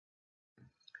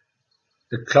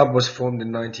The club was formed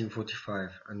in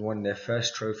 1945 and won their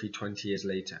first trophy 20 years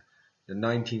later, the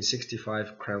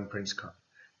 1965 Crown Prince Cup.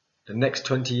 The next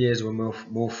 20 years were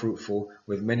more fruitful,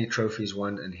 with many trophies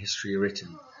won and history written.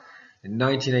 In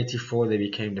 1984 they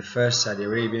became the first Saudi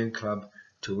Arabian club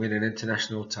to win an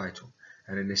international title,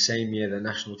 and in the same year the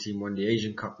national team won the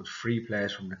Asian Cup with 3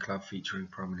 players from the club featuring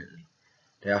prominently.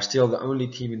 They are still the only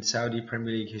team in Saudi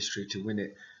Premier League history to win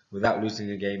it without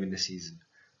losing a game in the season.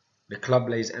 The club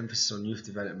lays emphasis on youth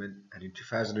development, and in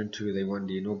 2002 they won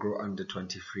the inaugural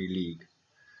Under-23 league.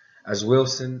 As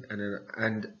Wilson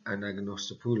and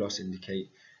Anagnostopoulos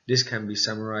indicate, this can be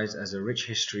summarized as a rich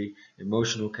history,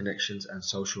 emotional connections and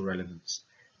social relevance.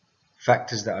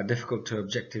 Factors that are difficult to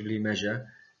objectively measure,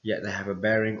 yet they have a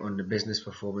bearing on the business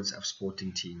performance of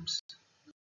sporting teams.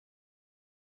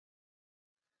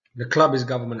 The club is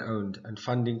government owned and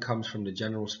funding comes from the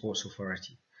General Sports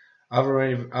Authority.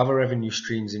 Other revenue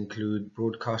streams include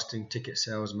broadcasting, ticket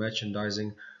sales,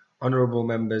 merchandising, honourable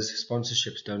members,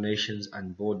 sponsorships, donations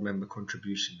and board member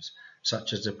contributions,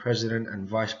 such as the President and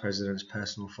Vice President's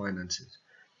personal finances.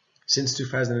 Since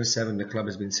 2007, the club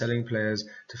has been selling players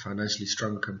to financially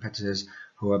strong competitors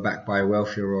who are backed by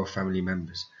wealthy royal family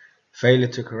members. Failure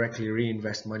to correctly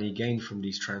reinvest money gained from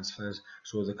these transfers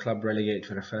saw the club relegated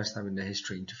for the first time in their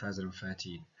history in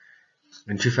 2013.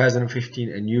 In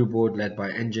 2015, a new board led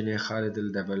by engineer Khalid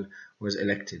Al-Dabal was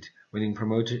elected, winning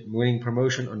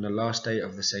promotion on the last day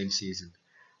of the same season.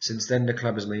 Since then, the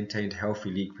club has maintained healthy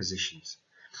league positions.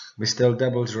 Mr.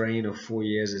 Al-Dabal's reign of 4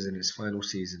 years is in its final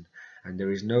season, and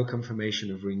there is no confirmation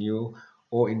of renewal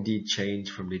or indeed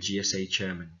change from the GSA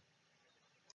chairman.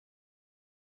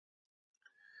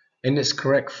 In its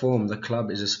correct form, the club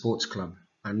is a sports club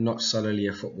and not solely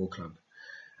a football club.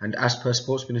 And as per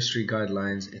Sports Ministry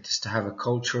guidelines, it is to have a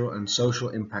cultural and social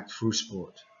impact through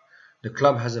sport. The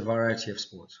club has a variety of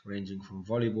sports, ranging from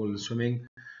volleyball and swimming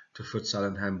to futsal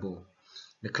and handball.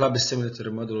 The club is similar to the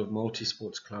model of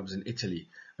multi-sports clubs in Italy,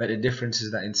 but the difference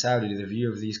is that in Saudi the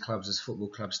view of these clubs as football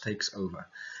clubs takes over,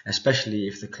 especially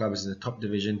if the club is in the top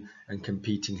division and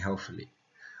competing healthily.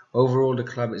 Overall, the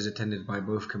club is attended by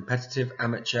both competitive,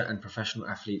 amateur and professional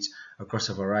athletes across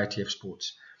a variety of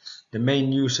sports. The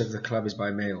main use of the club is by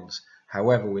males.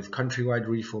 However, with countrywide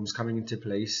reforms coming into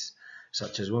place,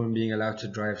 such as women being allowed to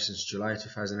drive since July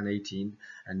 2018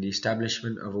 and the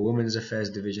establishment of a Women's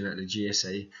Affairs division at the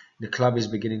GSA, the club is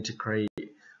beginning to create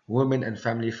women and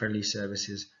family-friendly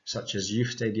services such as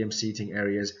youth stadium seating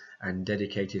areas and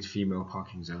dedicated female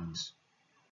parking zones.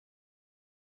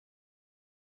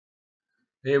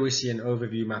 Here we see an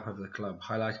overview map of the club,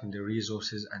 highlighting the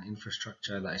resources and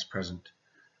infrastructure that is present.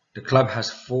 The club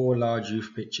has 4 large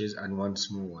youth pitches and 1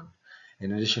 small one,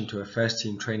 in addition to a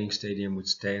first-team training stadium with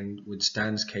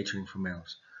stands catering for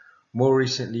males. More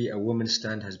recently, a women's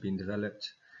stand has been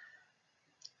developed,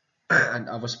 and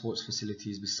other sports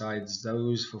facilities besides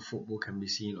those for football can be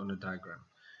seen on the diagram.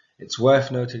 It's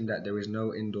worth noting that there is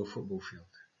no indoor football field.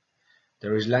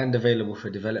 There is land available for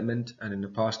development, and in the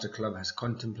past the club has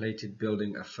contemplated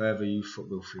building a further youth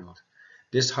football field.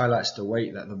 This highlights the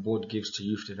weight that the board gives to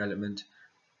youth development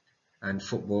and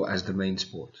football as the main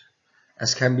sport.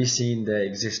 As can be seen, there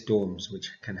exist dorms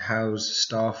which can house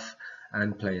staff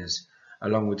and players,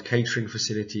 along with catering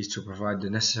facilities to provide the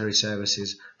necessary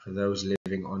services for those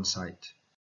living on site.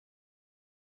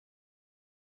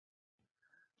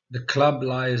 The club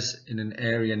lies in an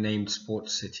area named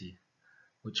Sports City,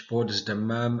 which borders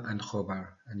Dammam and Khobar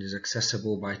and is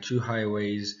accessible by 2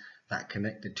 highways that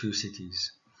connect the 2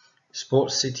 cities.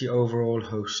 Sports City overall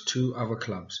hosts 2 other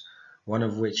clubs, one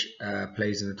of which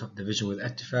plays in the top division with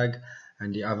Ettifaq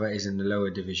and the other is in the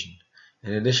lower division.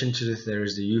 In addition to this, there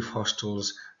is the youth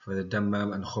hostels for the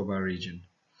Dammam and Khobar region.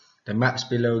 The maps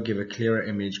below give a clearer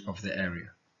image of the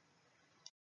area.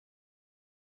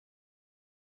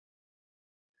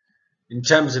 In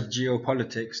terms of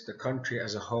geopolitics, the country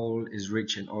as a whole is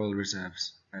rich in oil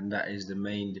reserves, and that is the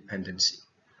main dependency.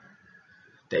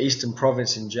 The Eastern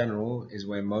Province in general is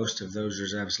where most of those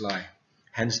reserves lie.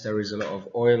 Hence, there is a lot of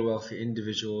oil-wealthy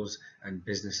individuals and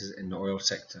businesses in the oil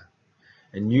sector.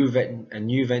 A new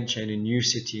venture in a new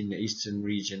city in the eastern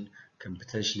region can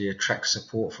potentially attract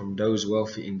support from those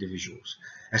wealthy individuals,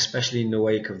 especially in the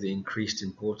wake of the increased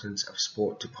importance of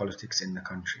sport to politics in the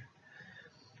country.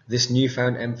 This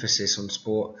newfound emphasis on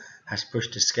sport has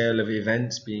pushed the scale of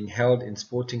events being held in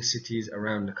sporting cities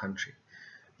around the country.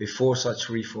 Before such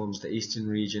reforms, the eastern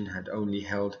region had only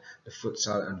held the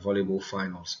futsal and volleyball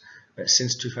finals, but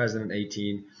since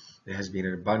 2018 there has been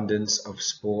an abundance of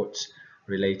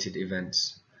sports-related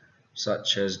events.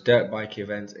 such as dirt bike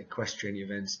events, equestrian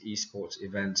events, esports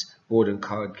events, board and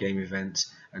card game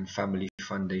events, and family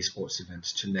fun day sports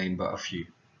events, to name but a few.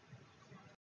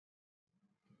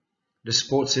 The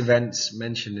sports events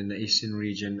mentioned in the Eastern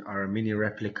region are a mini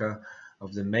replica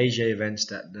of the major events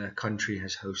that the country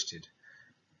has hosted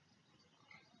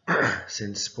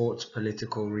since sports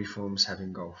political reforms have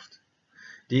engulfed.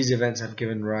 These events have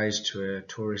given rise to a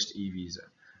tourist e-visa,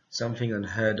 something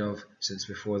unheard of since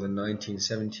before the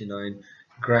 1979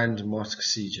 Grand Mosque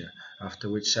siege, after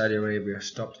which Saudi Arabia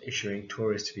stopped issuing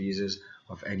tourist visas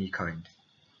of any kind.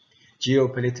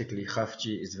 Geopolitically,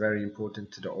 Khafji is very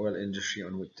important to the oil industry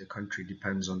on which the country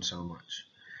depends on so much.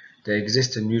 There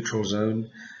exists a neutral zone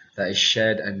that is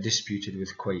shared and disputed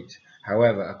with Kuwait.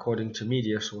 However, according to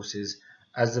media sources,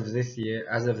 as of this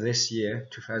year,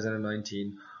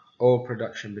 2019, oil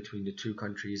production between the two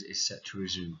countries is set to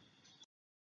resume.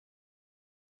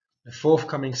 The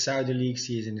forthcoming Saudi League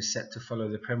season is set to follow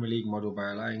the Premier League model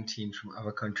by allowing teams from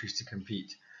other countries to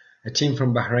compete. A team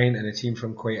from Bahrain and a team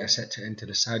from Kuwait are set to enter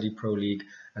the Saudi Pro League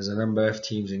as the number of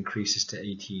teams increases to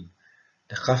 18.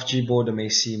 The Khafji border may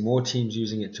see more teams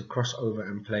using it to cross over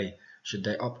and play, should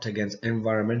they opt against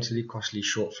environmentally costly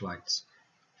short flights.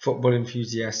 Football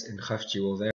enthusiasts in Khafji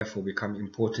will therefore become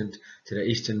important to the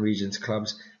Eastern region's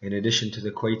clubs, in addition to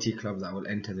the Kuwaiti club that will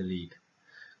enter the league.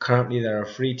 Currently there are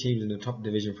 3 teams in the top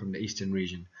division from the Eastern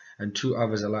region, and 2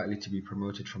 others are likely to be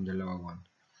promoted from the lower one.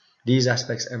 These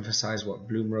aspects emphasize what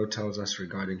Bloomrow tells us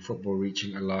regarding football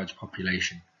reaching a large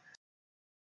population.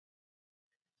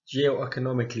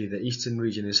 Geo-economically, the Eastern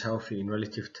region is healthy in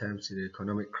relative terms to the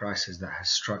economic crisis that has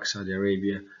struck Saudi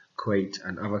Arabia, Kuwait,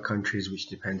 and other countries which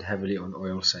depend heavily on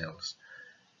oil sales.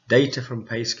 Data from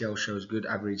PayScale shows good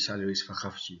average salaries for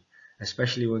Khafji,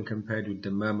 especially when compared with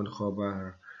Dammam and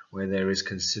Khobar, where there is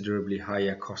considerably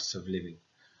higher costs of living.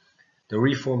 The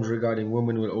reforms regarding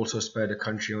women will also spur the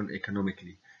country on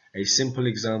economically. A simple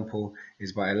example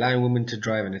is by allowing women to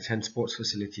drive and attend sports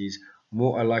facilities,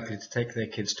 more are likely to take their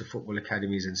kids to football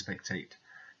academies and spectate.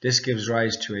 This gives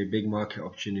rise to a big market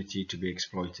opportunity to be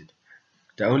exploited.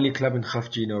 The only club in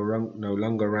Khafji no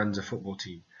longer runs a football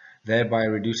team, thereby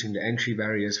reducing the entry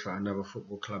barriers for another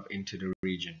football club into the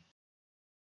region.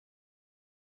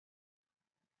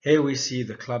 Here we see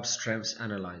the club's strengths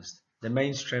analysed. The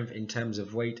main strength in terms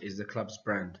of weight is the club's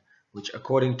brand, which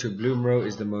according to Bloomrow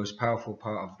is the most powerful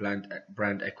part of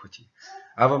brand equity.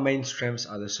 Other main strengths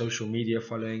are the social media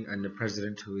following and the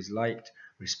president, who is liked,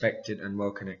 respected and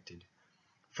well connected.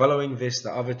 Following this,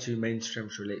 the other 2 main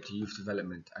strengths relate to youth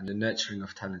development and the nurturing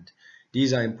of talent.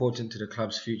 These are important to the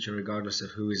club's future regardless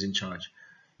of who is in charge.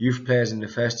 Youth players in the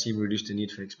first team reduce the need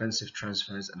for expensive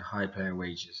transfers and high player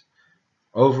wages.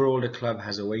 Overall, the club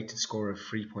has a weighted score of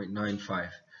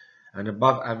 3.95, an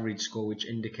above average score which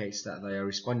indicates that they are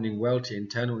responding well to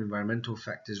internal environmental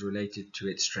factors related to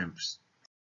its strengths.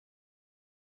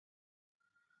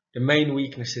 The main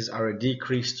weaknesses are a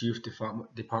decreased youth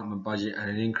department budget and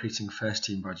an increasing first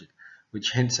team budget,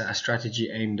 which hints at a strategy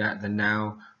aimed at the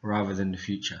now rather than the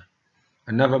future.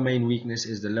 Another main weakness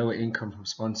is the lower income from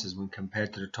sponsors when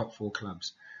compared to the top 4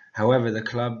 clubs. However, the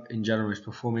club in general is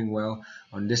performing well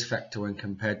on this factor when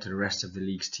compared to the rest of the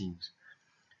league's teams.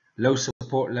 Low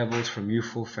support levels from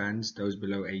youthful fans, those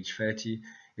below age 30,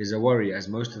 is a worry, as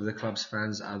most of the club's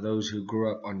fans are those who grew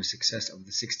up on the success of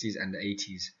the 60s and the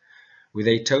 80s. With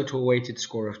a total weighted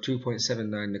score of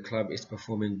 2.79, the club is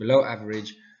performing below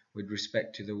average with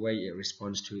respect to the way it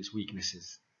responds to its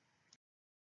weaknesses.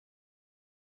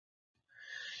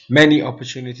 Many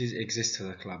opportunities exist for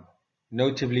the club,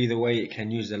 notably the way it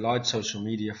can use the large social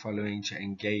media following to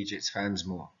engage its fans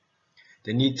more.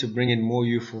 The need to bring in more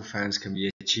youthful fans can be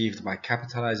achieved by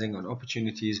capitalizing on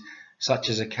opportunities such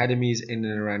as academies in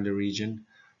and around the region,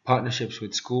 partnerships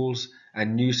with schools,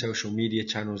 and new social media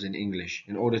channels in English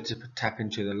in order to tap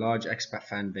into the large expat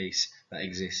fan base that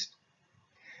exists.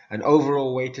 An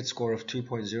overall weighted score of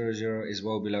 2.00 is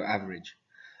well below average,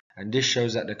 and this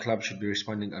shows that the club should be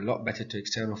responding a lot better to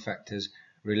external factors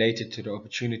related to the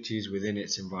opportunities within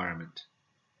its environment.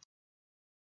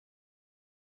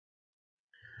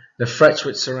 The threats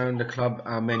which surround the club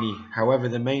are many, however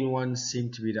the main ones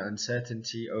seem to be the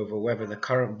uncertainty over whether the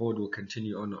current board will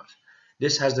continue or not.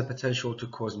 This has the potential to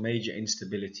cause major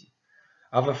instability.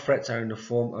 Other threats are in the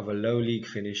form of a low league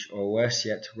finish, or worse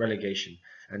yet, relegation,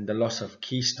 and the loss of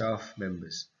key staff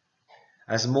members.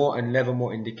 As more and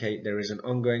Levermore indicate, there is an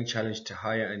ongoing challenge to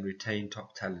hire and retain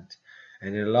top talent,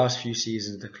 and in the last few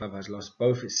seasons the club has lost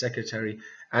both its secretary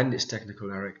and its technical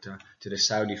director to the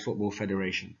Saudi Football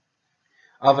Federation.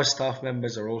 Other staff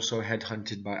members are also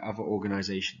headhunted by other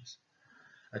organisations.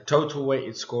 A total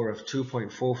weighted score of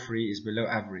 2.43 is below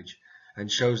average,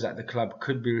 and shows that the club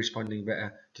could be responding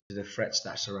better to the threats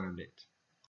that surround it.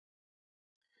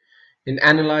 In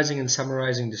analysing and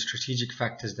summarising the strategic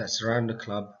factors that surround the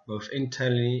club, both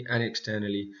internally and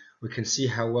externally, we can see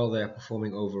how well they are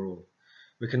performing overall.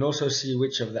 We can also see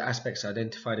which of the aspects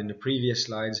identified in the previous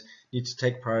slides need to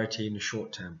take priority in the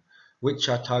short term, which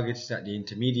are targeted at the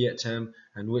intermediate term,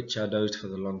 and which are those for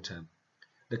the long term.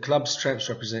 The club's strengths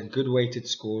represent good weighted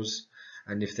scores,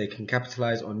 and if they can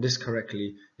capitalise on this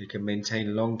correctly, they can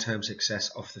maintain long-term success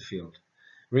off the field.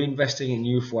 Reinvesting in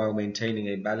youth while maintaining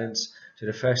a balance to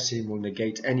the first team will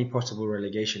negate any possible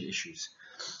relegation issues,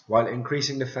 while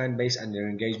increasing the fan base and their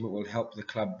engagement will help the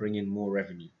club bring in more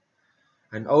revenue.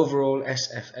 An overall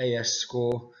SFAS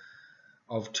score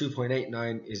of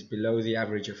 2.89 is below the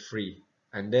average of 3,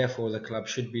 and therefore the club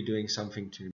should be doing something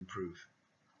to improve.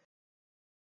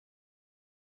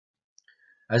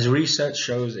 As research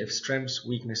shows, if strengths,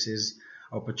 weaknesses,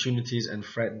 opportunities and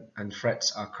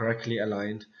threats are correctly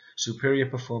aligned, superior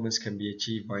performance can be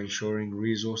achieved by ensuring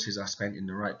resources are spent in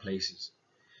the right places.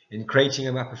 In creating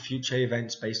a map of future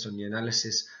events based on the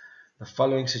analysis, the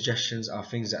following suggestions are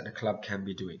things that the club can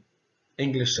be doing.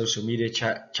 English social media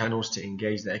channels to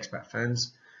engage the expat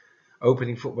fans,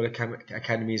 opening football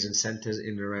academies and centres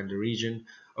in and around the region,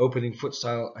 opening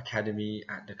futsal academy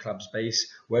at the club's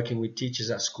base, working with teachers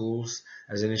at schools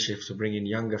as initiatives to bring in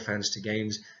younger fans to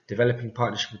games, developing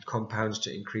partnership with compounds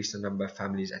to increase the number of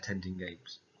families attending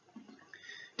games.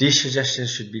 These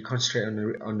suggestions should be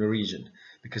concentrated on the region,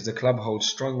 because the club holds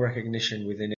strong recognition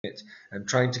within it, and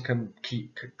trying to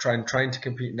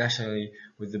compete nationally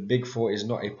with the Big Four is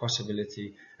not a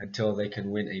possibility until they can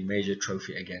win a major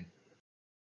trophy again.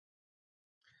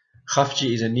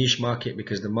 Khafji is a niche market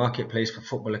because the marketplace for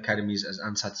football academies is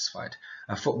unsatisfied.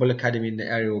 A football academy in the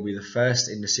area will be the first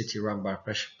in the city run by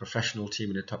a professional team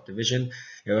in the top division.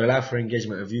 It will allow for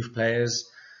engagement of youth players.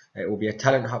 It will be a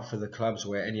talent hub for the clubs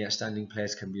where any outstanding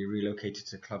players can be relocated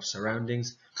to the club's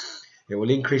surroundings. It will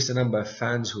increase the number of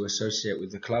fans who associate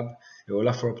with the club. It will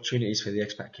offer opportunities for the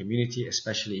expat community,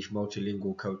 especially if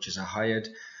multilingual coaches are hired,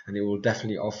 and it will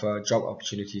definitely offer job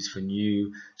opportunities for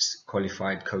new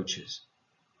qualified coaches.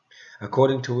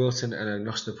 According to Wilson and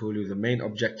Agnostopoulou, the main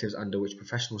objectives under which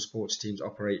professional sports teams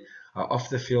operate are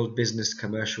off-the-field business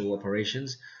commercial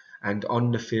operations and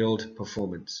on-the-field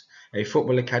performance. A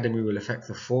football academy will affect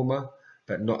the former,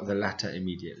 but not the latter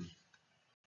immediately.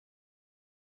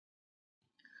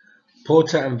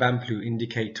 Porter and Vamplu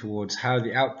indicate towards how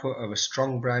the output of a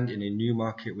strong brand in a new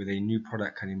market with a new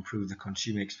product can improve the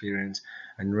consumer experience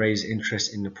and raise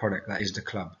interest in the product that is the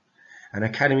club. An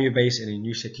academy based in a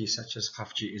new city such as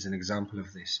Khafji is an example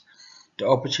of this. The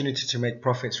opportunity to make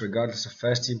profits regardless of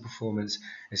first team performance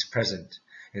is present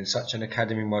in such an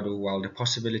academy model, while the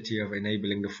possibility of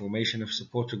enabling the formation of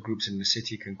supporter groups in the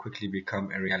city can quickly become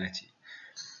a reality.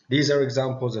 These are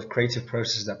examples of creative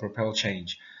processes that propel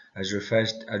change, as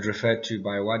referred to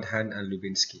by Wadhan and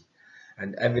Lubinsky,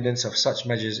 and evidence of such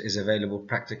measures is available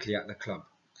practically at the club.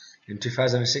 In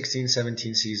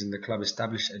 2016-17 season, the club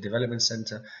established a development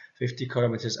centre 50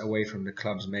 kilometers away from the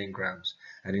club's main grounds,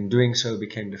 and in doing so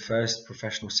became the first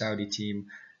professional Saudi team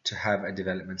to have a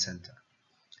development centre.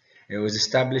 It was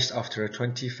established after a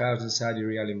 20,000 Saudi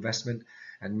Riyal investment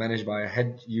and managed by a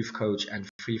head youth coach and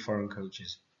 3 foreign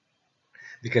coaches,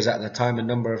 because at the time a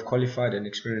number of qualified and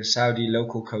experienced Saudi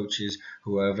local coaches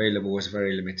who were available was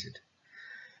very limited.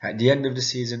 At the end of the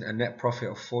season, a net profit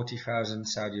of 40,000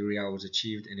 Saudi Riyal was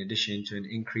achieved, in addition to an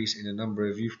increase in the number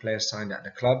of youth players signed at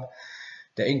the club,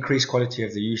 the increased quality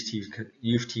of the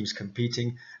youth teams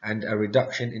competing, and a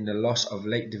reduction in the loss of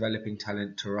late developing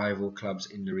talent to rival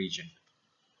clubs in the region.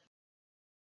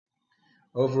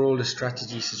 Overall, the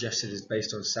strategy suggested is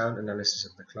based on sound analysis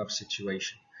of the club's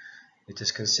situation. It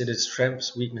has considered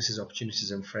strengths, weaknesses,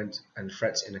 opportunities and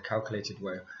threats in a calculated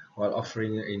way, while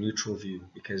offering a neutral view,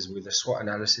 because with a SWOT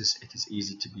analysis it is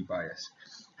easy to be biased.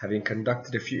 Having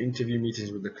conducted a few interview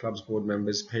meetings with the club's board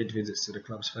members, paid visits to the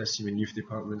club's first team and youth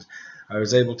departments, I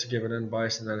was able to give an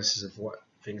unbiased analysis of what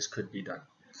things could be done.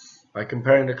 By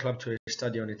comparing the club to a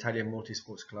study on Italian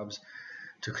multi-sports clubs,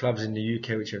 to clubs in the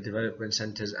UK which have development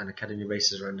centres and academy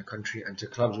bases around the country, and to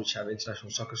clubs which have international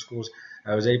soccer schools,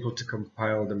 I was able to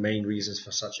compile the main reasons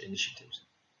for such initiatives.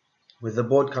 With the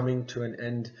board coming to an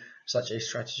end, such a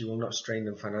strategy will not strain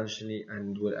them financially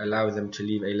and will allow them to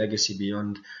leave a legacy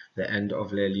beyond the end of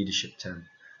their leadership term.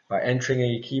 By entering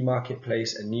a key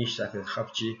marketplace, a niche such as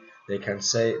Khafji, they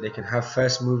can have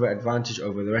first mover advantage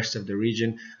over the rest of the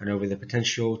region and over the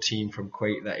potential team from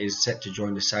Kuwait that is set to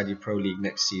join the Saudi Pro League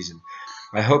next season.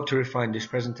 I hope to refine this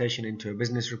presentation into a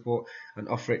business report and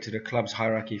offer it to the club's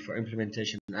hierarchy for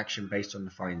implementation and action based on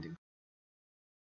the findings.